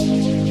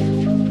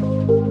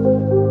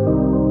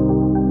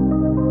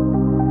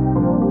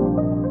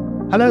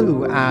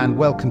Hello and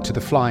welcome to the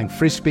Flying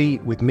Frisbee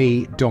with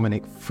me,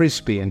 Dominic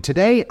Frisbee. And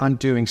today I'm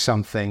doing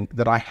something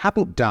that I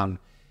haven't done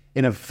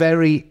in a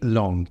very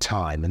long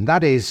time, and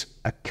that is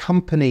a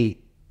company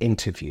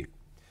interview.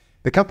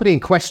 The company in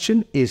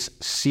question is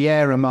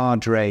Sierra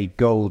Madre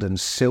Gold and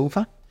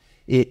Silver.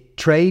 It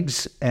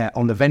trades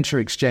on the Venture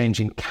Exchange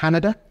in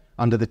Canada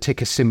under the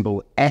ticker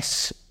symbol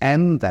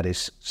SM, that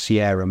is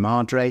Sierra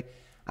Madre.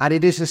 And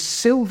it is a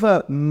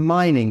silver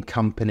mining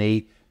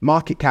company,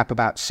 market cap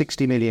about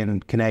 60 million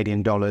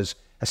Canadian dollars,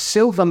 a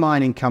silver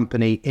mining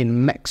company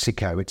in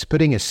Mexico. It's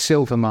putting a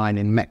silver mine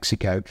in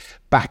Mexico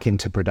back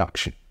into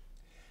production.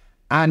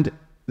 And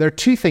there are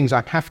two things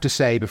I have to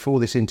say before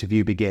this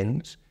interview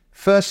begins.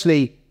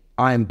 Firstly,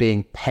 I am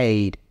being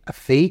paid a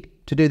fee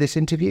to do this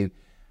interview.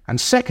 And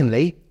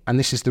secondly, and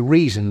this is the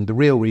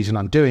real reason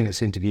I'm doing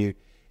this interview,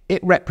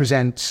 it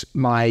represents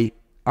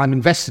I'm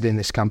invested in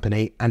this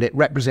company, and it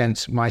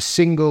represents my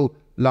single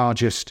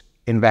largest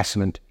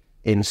investment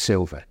in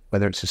silver,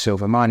 whether it's a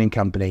silver mining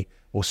company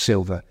or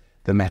silver,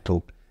 the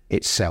metal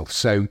itself.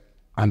 So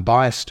I'm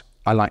biased.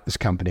 I like this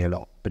company a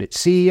lot. But its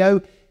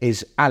CEO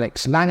is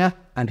Alex Langer,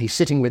 and he's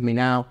sitting with me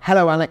now.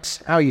 Hello,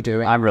 Alex. How are you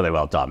doing? I'm really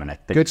well,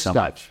 Dominic. Thank you so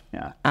much.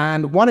 Yeah.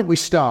 And why don't we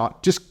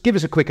start? Just give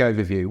us a quick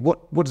overview.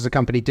 What does the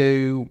company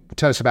do?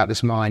 Tell us about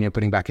this mine you're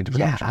putting back into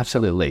production. Yeah,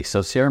 absolutely.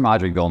 So Sierra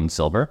Madre Gold and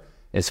Silver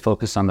is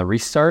focused on the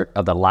restart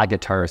of the La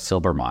Guitarra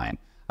Silver Mine.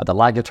 The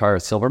La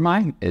Guitarra Silver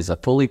Mine is a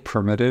fully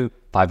permitted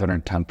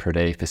 500 ton per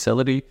day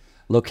facility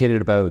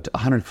located about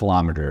 100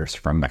 kilometers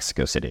from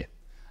Mexico City.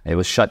 It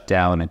was shut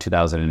down in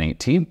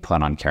 2018,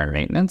 put on care and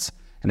maintenance,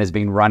 and has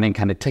been running,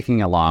 kind of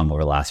ticking along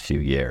over the last few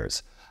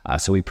years.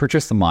 So we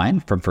purchased the mine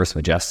from First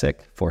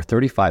Majestic for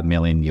 $35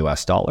 million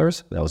US.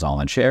 That was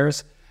all in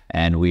shares.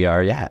 And we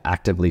are,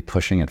 actively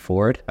pushing it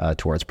forward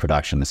towards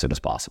production as soon as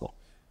possible.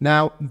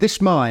 Now,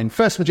 this mine,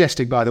 First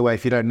Majestic, by the way,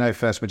 if you don't know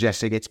First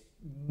Majestic, it's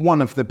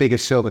one of the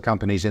biggest silver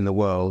companies in the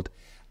world,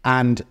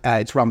 and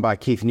it's run by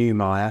Keith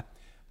Neumeyer.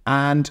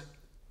 And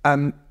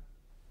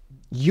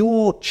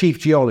your chief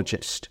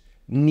geologist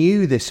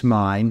knew this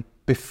mine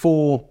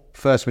before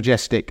First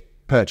Majestic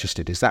purchased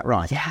it. Is that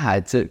right? Yeah,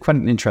 it's quite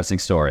an interesting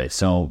story.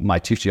 So my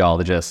chief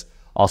geologist,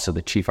 also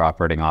the chief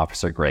operating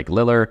officer, Greg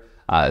Liller,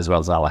 as well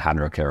as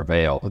Alejandro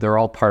Caraballo, they're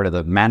all part of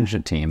the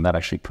management team that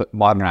actually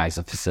modernized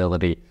the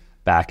facility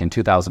back in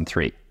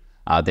 2003.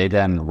 They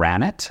then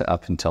ran it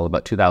up until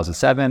about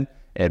 2007.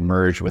 It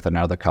merged with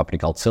another company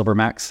called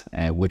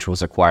Silvermex, which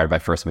was acquired by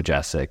First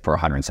Majestic for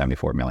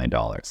 $174 million.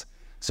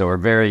 So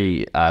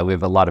we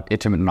have a lot of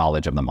intimate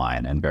knowledge of the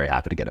mine and very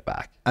happy to get it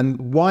back.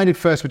 And why did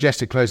First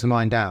Majestic close the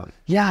mine down?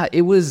 Yeah,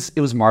 it was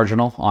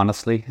marginal,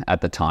 honestly,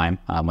 at the time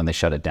when they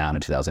shut it down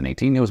in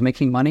 2018. It was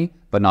making money,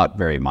 but not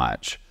very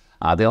much.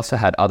 They also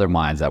had other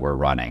mines that were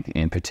running,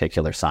 in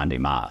particular San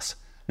Dimas.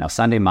 Now,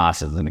 San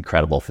Dimas is an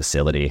incredible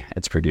facility.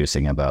 It's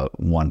producing about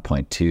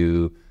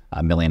 1.2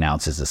 million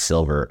ounces of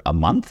silver a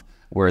month,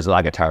 whereas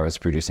La Guitarra is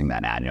producing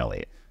that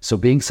annually. So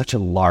being such a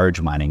large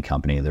mining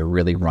company, they're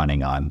really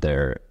running on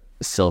their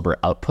silver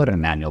output on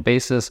an annual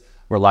basis,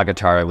 where La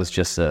Guitarra was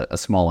just a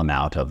small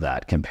amount of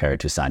that compared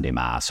to San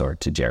Dimas or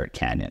to Jarrett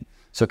Canyon.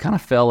 So it kind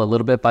of fell a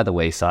little bit by the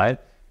wayside.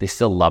 They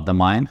still love the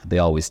mine. They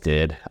always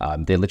did.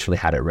 They literally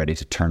had it ready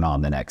to turn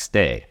on the next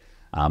day.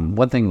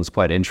 One thing that was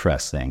quite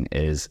interesting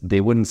is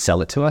they wouldn't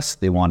sell it to us.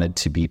 They wanted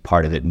to be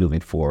part of it moving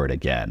forward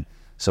again.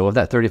 So of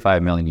that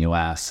 $35 million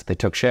US, they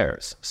took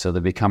shares. So they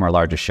become our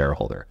largest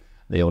shareholder.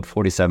 They owned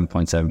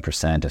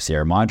 47.7% of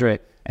Sierra Madre,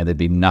 and they'd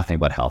be nothing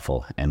but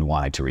helpful in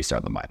wanting to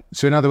restart the mine.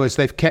 So in other words,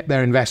 they've kept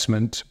their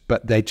investment,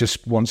 but they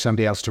just want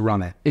somebody else to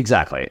run it.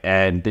 Exactly.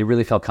 And they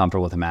really felt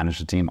comfortable with the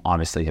management team,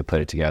 obviously, who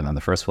put it together in the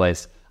first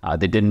place.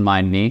 They didn't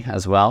mind me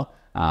as well.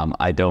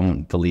 I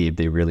don't believe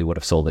they really would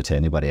have sold it to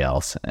anybody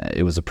else.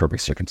 It was a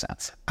perfect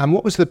circumstance. And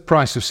what was the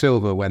price of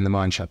silver when the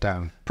mine shut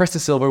down? Price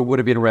of silver would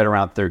have been right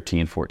around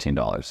 $13,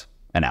 $14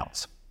 an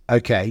ounce.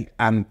 Okay,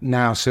 and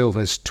now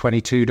silver's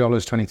 $22,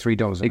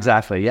 $23 an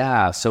Exactly,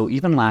 yeah. So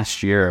even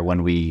last year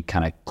when we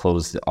kind of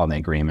closed on the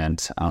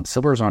agreement,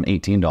 silver was around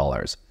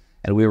 $18,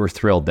 and we were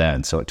thrilled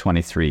then. So at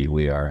 23,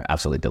 we are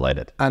absolutely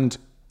delighted. And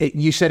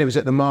you said it was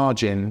at the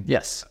margin.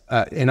 Yes.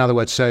 In other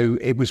words, so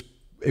it was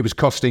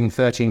costing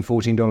 $13,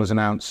 $14 an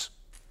ounce.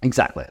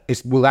 Exactly.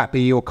 Will that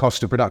be your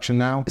cost of production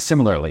now?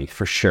 Similarly,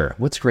 for sure.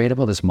 What's great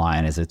about this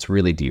mine is it's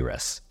really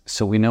de-risked.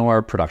 So we know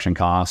our production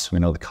costs, we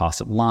know the cost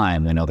of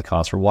lime, we know the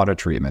cost for water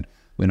treatment,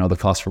 we know the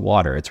cost for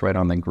water, it's right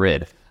on the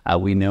grid.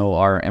 We know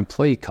our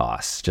employee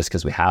costs just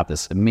because we have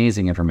this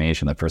amazing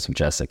information that First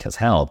Majestic has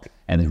held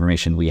and the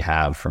information we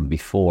have from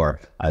before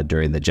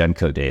during the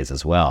Genco days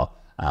as well.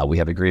 We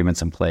have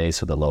agreements in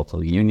place with the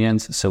local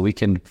unions, so we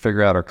can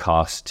figure out our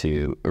costs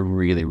to a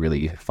really,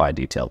 really fine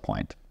detail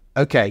point.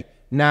 Okay,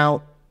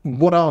 now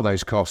what are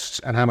those costs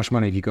and how much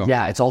money have you got?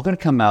 Yeah, it's all going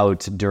to come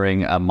out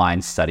during a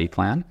mine study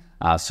plan.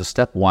 So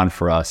step one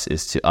for us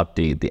is to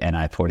update the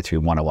NI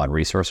 43-101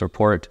 resource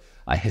report.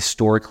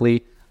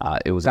 Historically,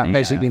 it was... That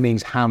basically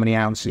means how many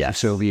ounces of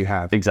silver you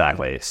have.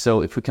 Exactly.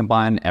 So if we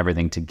combine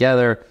everything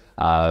together,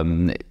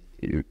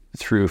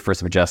 through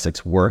First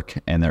Majestic's work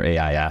and their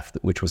AIF,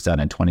 which was done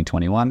in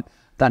 2021,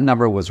 that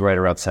number was right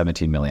around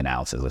 17 million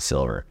ounces of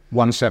silver.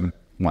 17.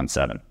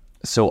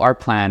 So our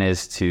plan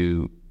is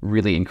to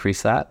really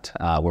increase that.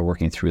 We're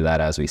working through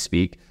that as we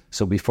speak.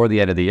 So before the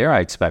end of the year, I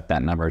expect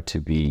that number to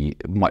be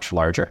much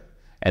larger.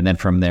 And then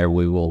from there,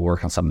 we will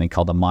work on something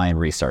called the mine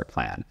restart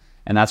plan.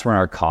 And that's where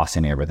our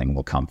costing and everything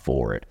will come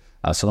forward.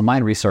 So the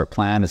mine restart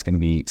plan is going to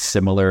be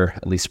similar,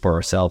 at least for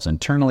ourselves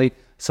internally,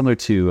 similar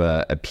to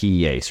a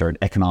PEA, so an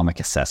economic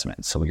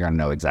assessment. So we're going to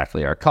know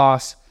exactly our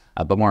costs,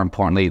 but more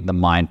importantly, the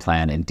mine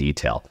plan in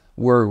detail.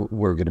 We're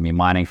going to be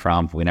mining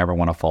from. We never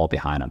want to fall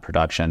behind on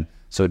production.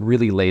 So it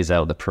really lays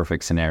out the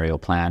perfect scenario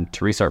plan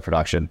to restart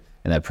production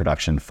and then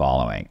production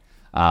following.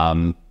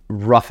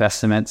 Rough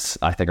estimates,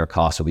 I think our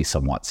costs will be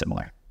somewhat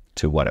similar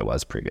to what it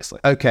was previously.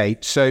 Okay,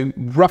 so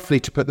roughly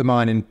to put the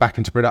mine back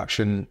into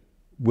production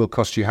will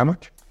cost you how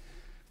much?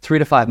 $3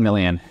 to $5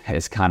 million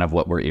is kind of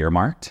what we're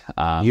earmarked.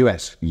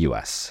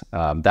 US.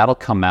 That'll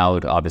come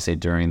out obviously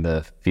during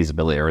the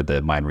feasibility or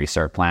the mine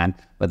restart plan,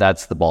 but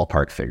that's the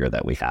ballpark figure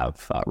that we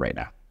have right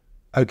now.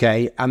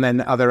 Okay, and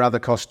then are there other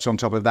costs on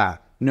top of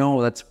that?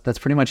 No, that's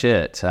pretty much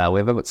it. We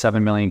have about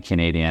 7 million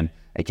Canadian.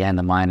 Again,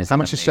 the mine is... How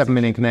much is 7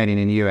 million Canadian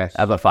in the US?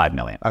 About 5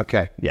 million.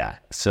 Okay. Yeah.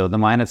 So the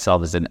mine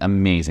itself is in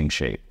amazing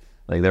shape.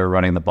 Like they're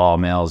running the ball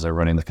mills, they're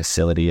running the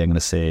facility, I'm going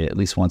to say at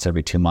least once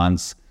every 2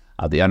 months.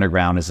 The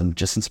underground is in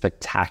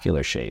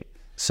spectacular shape.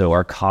 So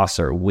our costs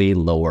are way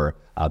lower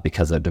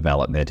because of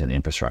development and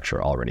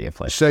infrastructure already in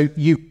place. So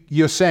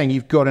you're saying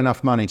you've got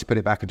enough money to put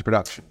it back into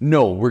production?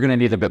 No, we're going to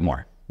need a bit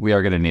more. We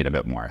are going to need a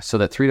bit more. So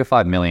that 3 to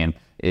 5 million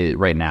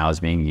right now is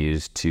being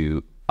used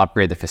to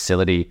upgrade the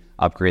facility,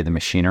 upgrade the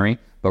machinery,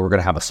 but we're going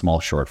to have a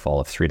small shortfall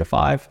of 3 to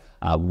 5,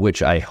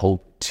 which I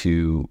hope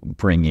to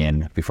bring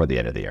in before the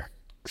end of the year.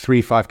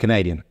 3-5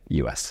 Canadian?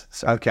 US.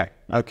 So.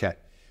 Okay.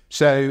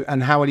 So,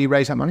 and how will you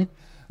raise that money?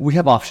 We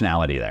have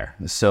optionality there.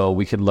 So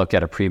we could look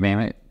at a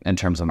prepayment in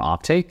terms of an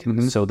offtake.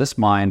 Mm-hmm. So this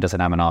mine doesn't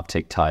have an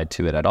offtake tied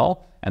to it at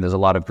all. And there's a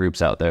lot of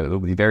groups out there that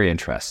would be very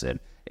interested.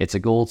 It's a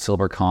gold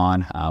silver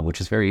con,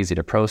 which is very easy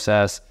to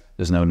process.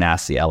 There's no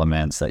nasty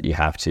elements that you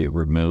have to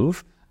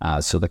remove.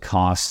 So the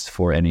costs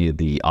for any of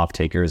the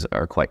off-takers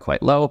are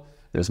quite low.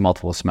 There's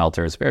multiple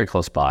smelters very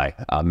close by.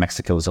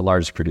 Mexico is the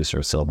largest producer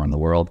of silver in the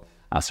world.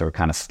 So we're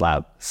kind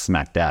of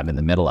smack dab in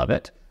the middle of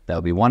it. That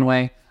would be one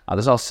way.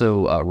 There's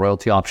also a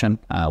royalty option.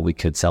 We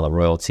could sell a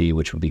royalty,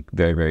 which would be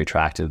very, very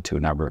attractive to a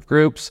number of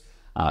groups.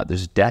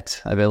 There's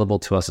debt available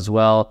to us as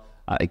well.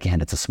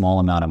 Again, it's a small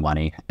amount of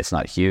money. It's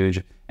not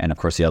huge. And of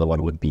course, the other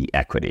one would be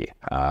equity.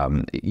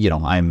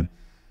 I'm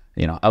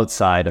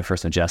outside of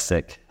First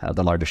Majestic,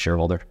 the largest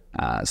shareholder.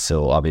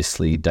 So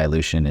obviously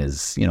dilution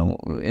is,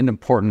 an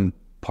important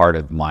part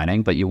of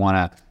mining, but you want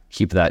to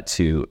keep that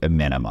to a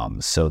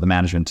minimum. So the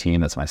management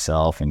team, that's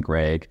myself and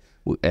Greg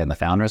and the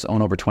founders,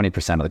 own over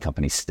 20% of the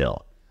company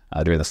still.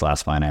 During this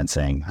last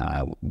financing,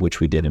 which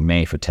we did in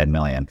May for $10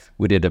 million,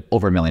 we did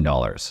over $1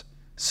 million.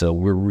 So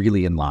we're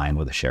really in line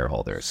with the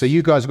shareholders. So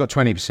you guys have got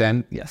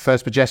 20%. Yes.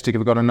 First Majestic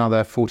have got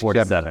another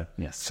 47.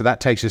 Yes. So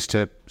that takes us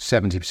to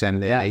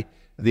 70%. Yeah.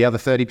 The other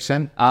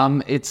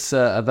 30%? It's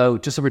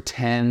about just over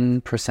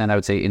 10%, I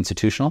would say,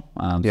 institutional.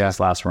 This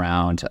last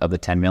round of the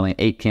 10 million,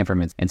 8 came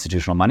from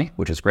institutional money,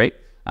 which is great.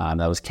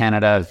 That was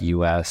Canada,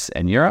 US,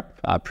 and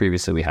Europe.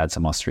 Previously, we had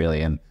some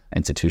Australian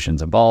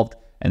institutions involved.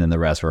 And then the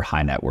rest were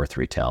high net worth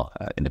retail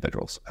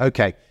individuals.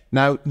 Okay.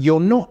 Now, you're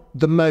not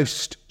the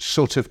most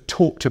sort of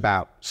talked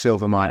about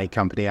silver mining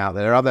company out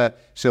there. There are other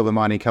silver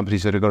mining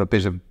companies that have got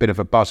a bit of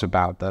a buzz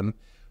about them.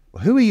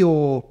 Who are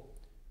your...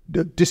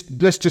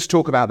 let's just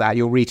talk about that,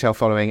 your retail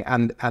following,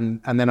 and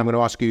then I'm going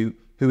to ask you,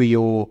 who are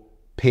your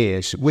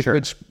peers?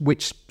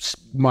 Which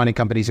mining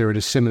companies are at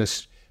a similar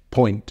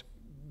point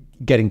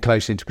getting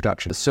close into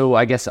production? So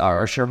I guess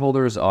our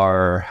shareholders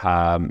are,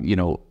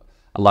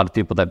 a lot of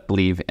people that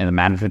believe in the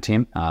management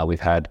team. We've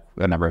had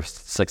a number of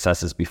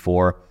successes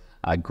before.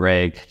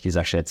 Greg, he's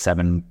actually had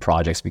 7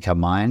 projects become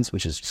mines,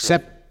 which is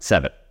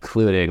 7,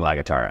 including La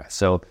Guitarra.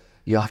 So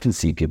you often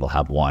see people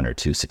have 1 or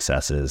 2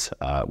 successes,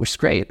 which is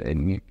great.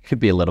 And it could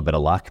be a little bit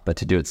of luck, but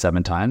to do it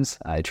 7 times,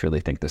 I truly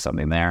think there's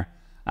something there.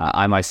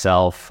 I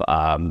myself,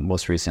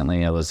 most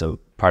recently, I was a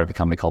part of a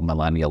company called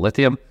Millennial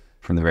Lithium.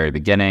 From the very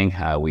beginning,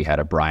 we had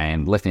a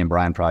lithium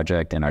brine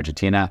project in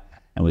Argentina.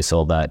 And we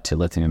sold that to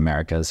Lithium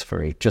Americas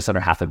for just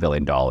under $500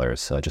 million,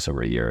 just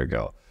over a year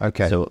ago.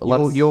 Okay.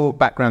 So your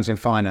background's in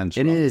finance.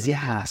 It is,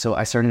 yeah. So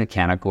I started at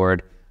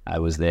Canaccord. I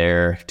was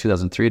there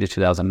 2003 to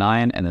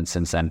 2009. And then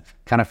since then,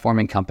 kind of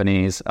forming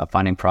companies,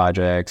 finding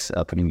projects,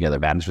 putting together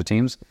management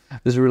teams.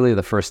 This is really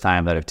the first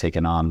time that I've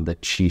taken on the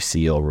chief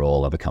CEO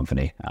role of a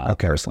company,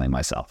 personally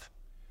myself.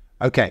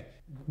 Okay.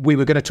 We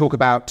were going to talk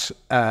about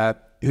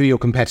who your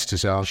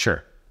competitors are.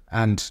 Sure.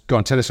 And go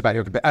on, tell us about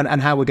your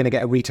and how we're going to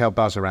get a retail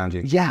buzz around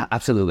you. Yeah,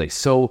 absolutely.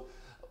 So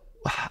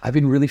I've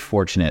been really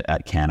fortunate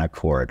at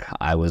Canaccord.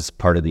 I was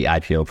part of the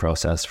IPO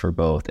process for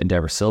both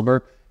Endeavour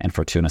Silver and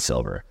Fortuna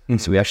Silver. Mm-hmm.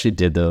 So we actually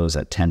did those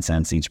at 10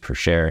 cents each per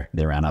share.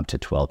 They ran up to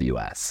 12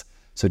 US.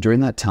 So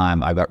during that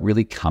time, I got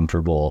really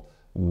comfortable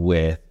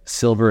with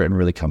silver and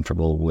really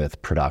comfortable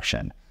with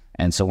production.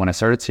 And so when I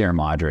started Sierra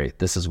Madre,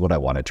 this is what I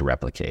wanted to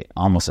replicate,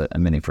 almost a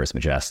mini First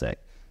Majestic.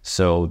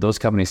 So those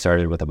companies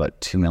started with about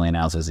 2 million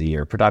ounces a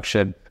year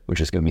production, which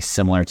is going to be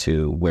similar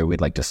to where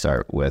we'd like to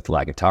start with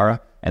La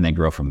Guitarra and then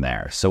grow from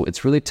there. So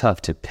it's really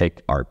tough to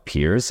pick our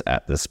peers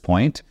at this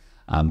point.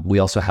 We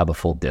also have a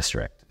full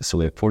district. So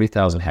we have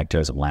 40,000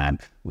 hectares of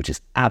land, which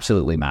is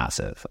absolutely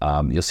massive.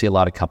 You'll see a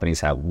lot of companies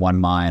have 1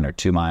 mine or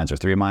 2 mines or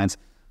 3 mines.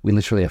 We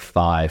literally have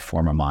 5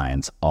 former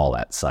mines all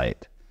at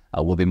site.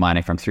 We'll be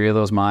mining from 3 of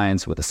those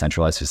mines with a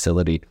centralized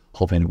facility,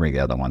 hoping to bring the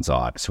other ones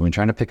on. So when you're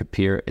trying to pick a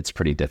peer, it's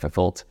pretty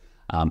difficult.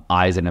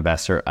 I, as an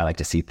investor, I like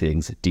to see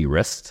things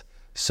de-risked.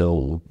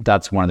 So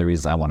that's one of the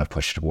reasons I want to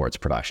push towards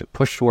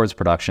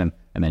production,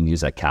 and then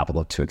use that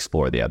capital to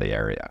explore the other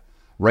area.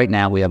 Right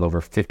now, we have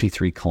over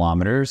 53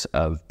 kilometers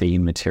of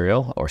vein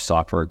material or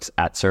stockworks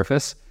at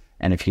surface.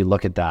 And if you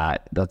look at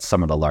that, that's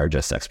some of the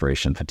largest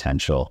exploration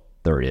potential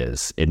there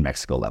is in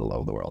Mexico, let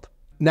alone the world.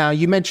 Now,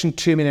 you mentioned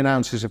 2 million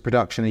ounces of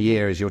production a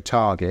year as your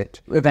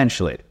target.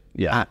 Eventually,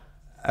 yeah.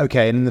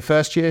 Okay, and in the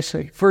first year,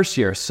 so? First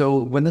year. So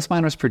when this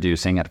mine was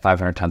producing at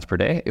 500 tons per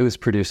day, it was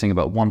producing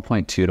about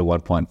 1.2 to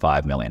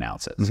 1.5 million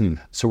ounces. Mm-hmm.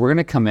 So we're going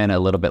to come in a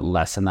little bit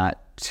less than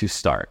that to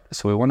start.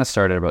 So we want to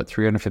start at about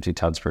 350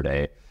 tons per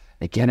day.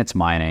 Again, it's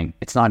mining.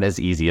 It's not as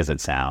easy as it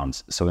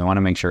sounds. So we want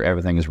to make sure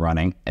everything is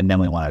running, and then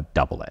we want to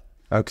double it.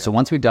 Okay. So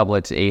once we double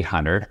it to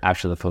 800,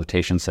 actually the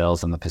flotation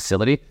cells in the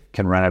facility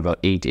can run at about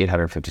 8 to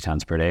 850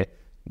 tons per day.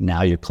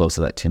 Now you're close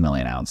to that 2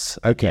 million ounce.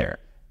 Okay.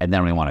 And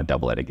then we want to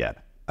double it again.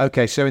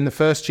 Okay, so in the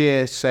first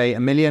year, say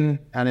 1 million,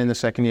 and in the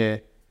second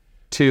year?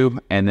 2,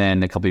 and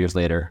then a couple of years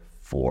later,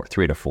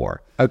 3 to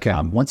 4.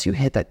 Okay. Once you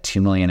hit that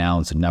 2 million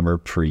ounce number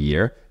per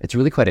year, it's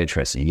really quite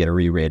interesting. You get a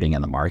re-rating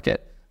in the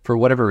market. For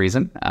whatever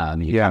reason,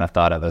 you kind of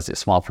thought of as a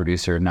small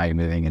producer, now you're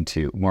moving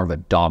into more of a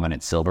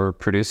dominant silver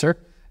producer,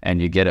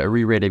 and you get a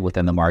re-rating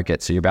within the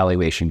market, so your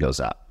valuation goes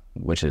up,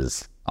 which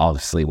is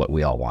obviously what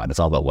we all want. It's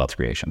all about wealth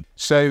creation.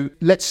 So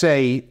let's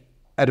say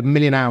at 1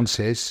 million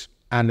ounces,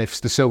 and if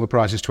the silver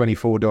price is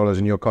 $24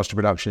 and your cost of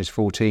production is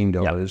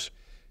 $14,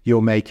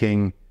 you're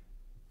making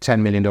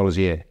 $10 million a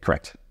year.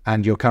 Correct.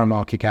 And your current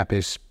market cap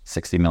is?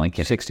 60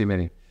 million. 60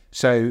 million.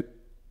 So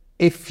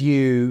if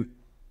you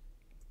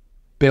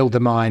build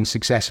the mine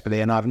successfully,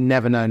 and I've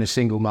never known a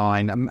single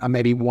mine,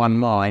 maybe one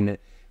mine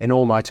in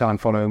all my time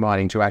following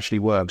mining to actually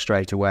work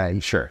straight away.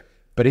 Sure.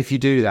 But if you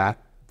do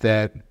that,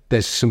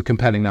 there's some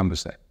compelling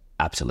numbers there.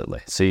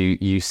 Absolutely. So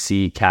you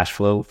see cash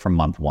flow from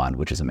month 1,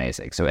 which is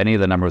amazing. So any of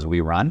the numbers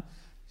we run,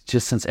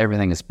 just since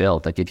everything is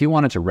built, like if you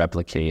wanted to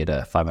replicate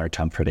a 500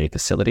 ton per day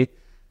facility,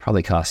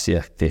 probably costs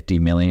you 50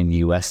 million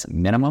US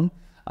minimum.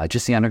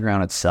 Just the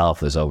underground itself,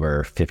 there's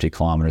over 50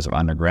 kilometers of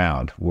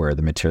underground where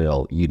the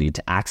material you need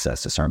to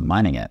access to start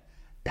mining it.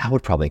 That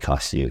would probably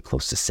cost you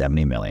close to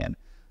 70 million,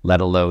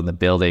 let alone the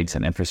buildings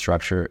and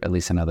infrastructure, at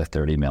least another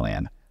 30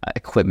 million.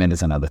 Equipment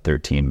is another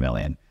 13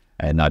 million,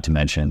 and not to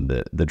mention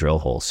the drill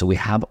holes. So we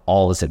have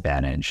all this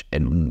advantage,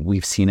 and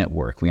we've seen it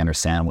work. We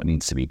understand what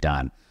needs to be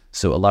done.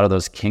 So a lot of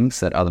those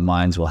kinks that other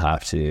mines will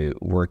have to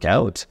work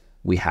out,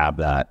 we have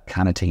that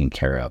kind of taken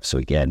care of. So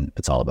again,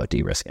 it's all about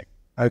de-risking.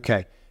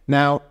 Okay.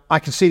 Now, I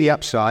can see the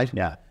upside.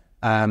 Yeah.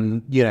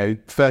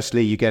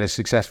 Firstly, you get a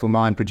successful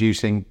mine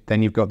producing,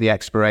 then you've got the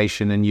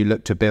exploration, and you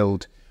look to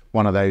build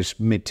one of those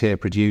mid-tier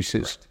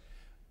producers. Correct.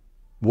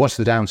 What's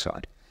the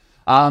downside?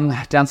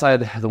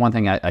 Downside, the one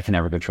thing I can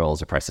never control is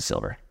the price of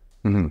silver.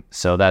 Mm-hmm.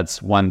 So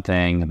that's one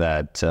thing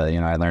that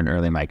I learned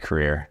early in my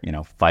career.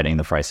 Fighting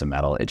the price of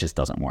metal, it just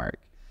doesn't work.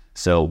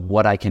 So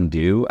what I can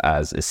do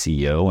as a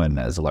CEO and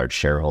as a large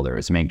shareholder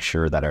is make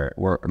sure that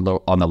we're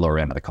on the lower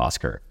end of the cost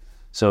curve.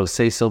 So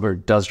say silver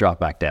does drop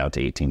back down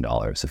to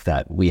 $18, if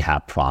that we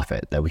have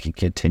profit, that we can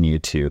continue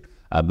to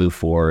move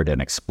forward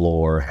and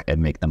explore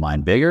and make the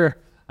mine bigger,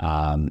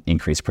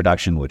 increase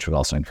production, which would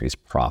also increase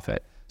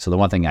profit. So the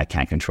one thing I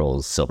can't control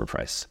is silver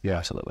price. Yeah,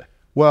 absolutely.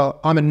 Well,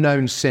 I'm a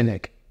known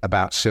cynic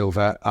about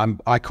silver.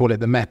 I call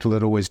it the metal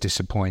that always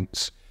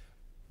disappoints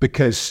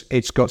because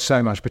it's got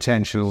so much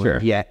potential,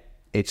 sure. Yet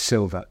it's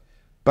silver.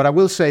 But I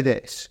will say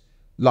this,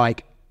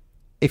 like,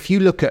 if you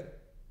look at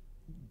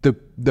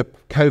the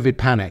COVID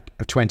panic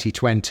of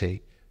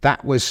 2020,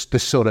 that was the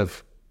sort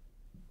of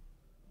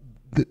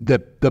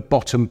the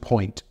bottom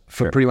point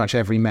for sure. pretty much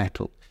every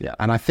metal. Yeah.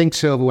 And I think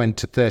silver went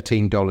to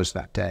 $13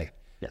 that day.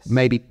 Yes.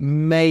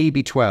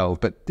 Maybe 12,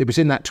 but it was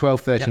in that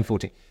 12, 13, yeah.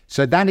 14.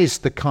 So that is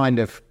the kind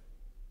of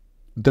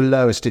the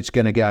lowest it's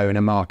going to go in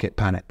a market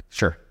panic.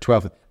 Sure.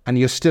 12. And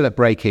you're still at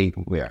break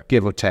even, we are.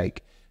 Give or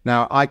take.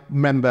 Now, I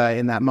remember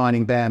in that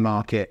mining bear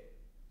market,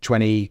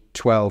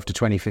 2012 to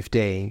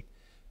 2015,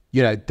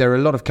 there are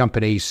a lot of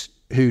companies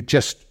who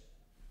just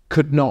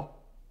could not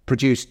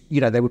produce,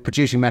 they were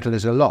producing metal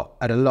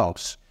at a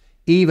loss.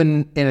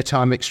 Even in a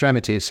time of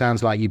extremity, it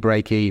sounds like you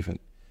break even.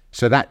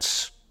 So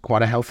that's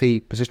quite a healthy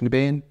position to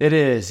be in. It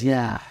is,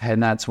 yeah.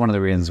 And that's one of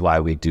the reasons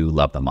why we do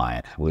love the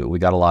mine. We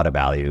got a lot of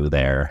value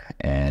there.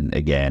 And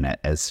again,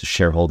 as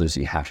shareholders,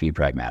 you have to be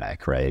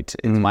pragmatic, right?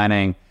 It's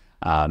mining.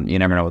 You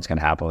never know what's going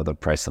to happen with the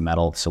price of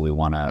metal. So we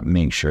want to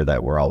make sure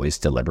that we're always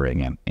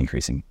delivering and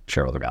increasing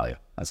shareholder value.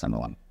 That's number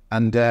one.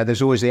 And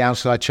there's always the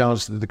outside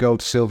chance that the gold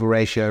to silver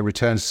ratio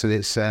returns to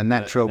its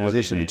natural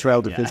position,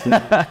 12 to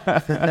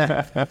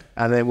 15.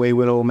 And then we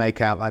will all make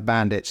out like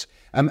bandits.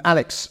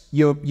 Alex,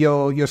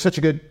 you're such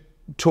a good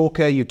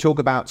talker. You talk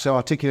about so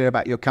articulate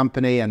about your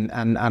company, and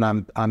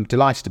I'm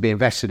delighted to be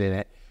invested in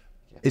it.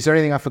 Is there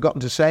anything I've forgotten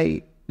to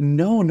say?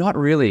 No, not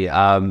really.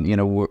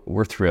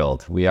 We're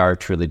thrilled. We are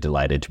truly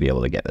delighted to be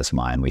able to get this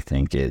mine. We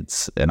think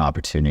it's an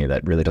opportunity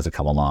that really doesn't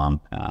come along,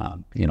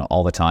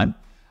 all the time.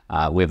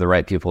 We have the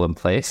right people in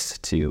place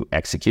to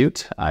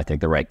execute. I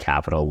think the right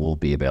capital will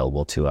be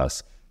available to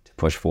us to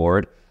push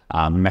forward.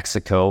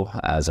 Mexico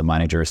as a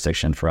mining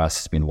jurisdiction for us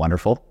has been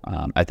wonderful.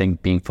 I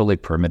think being fully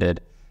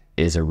permitted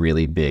is a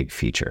really big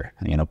feature.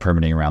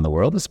 Permitting around the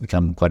world has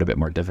become quite a bit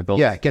more difficult.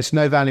 Yeah, it gets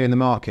no value in the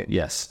market.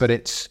 Yes. But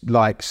it's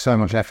like so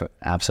much effort.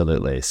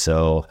 Absolutely.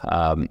 So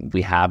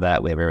we have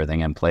that. We have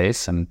everything in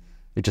place, and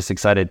we're just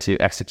excited to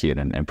execute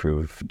and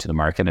prove to the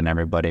market and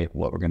everybody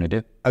what we're going to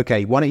do.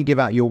 Okay, why don't you give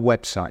out your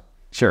website?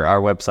 Sure.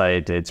 Our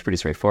website, it's pretty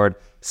straightforward.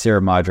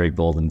 Sierra Madre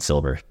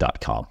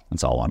goldandsilver.com.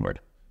 It's all one word.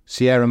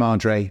 Sierra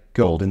Madre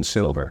Gold and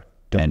Silver.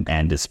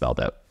 And is spelled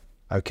out.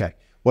 Okay.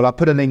 Well, I'll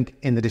put a link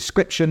in the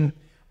description,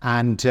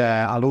 and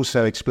I'll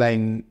also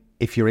explain,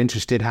 if you're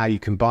interested, how you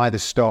can buy the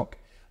stock.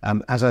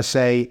 As I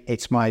say,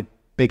 it's my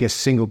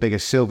single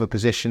biggest silver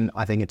position.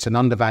 I think it's an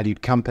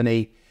undervalued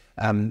company.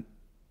 I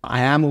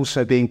am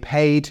also being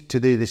paid to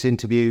do this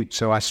interview,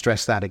 so I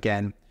stress that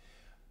again.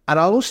 And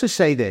I'll also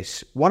say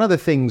this, one of the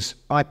things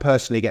I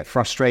personally get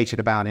frustrated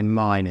about in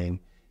mining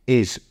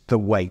is the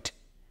wait.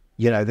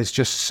 There's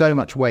just so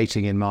much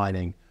waiting in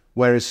mining.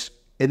 Whereas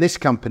in this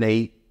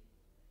company,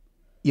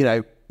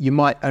 you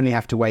might only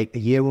have to wait a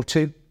year or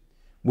two,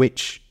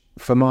 which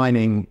for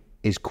mining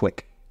is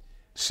quick.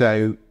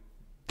 So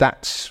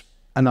that's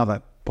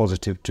another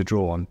positive to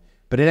draw on.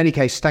 But in any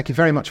case, thank you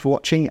very much for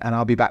watching, and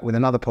I'll be back with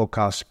another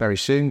podcast very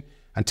soon.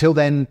 Until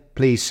then,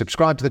 please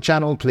subscribe to the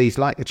channel, please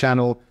like the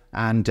channel,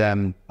 and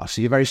I'll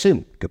see you very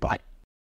soon. Goodbye.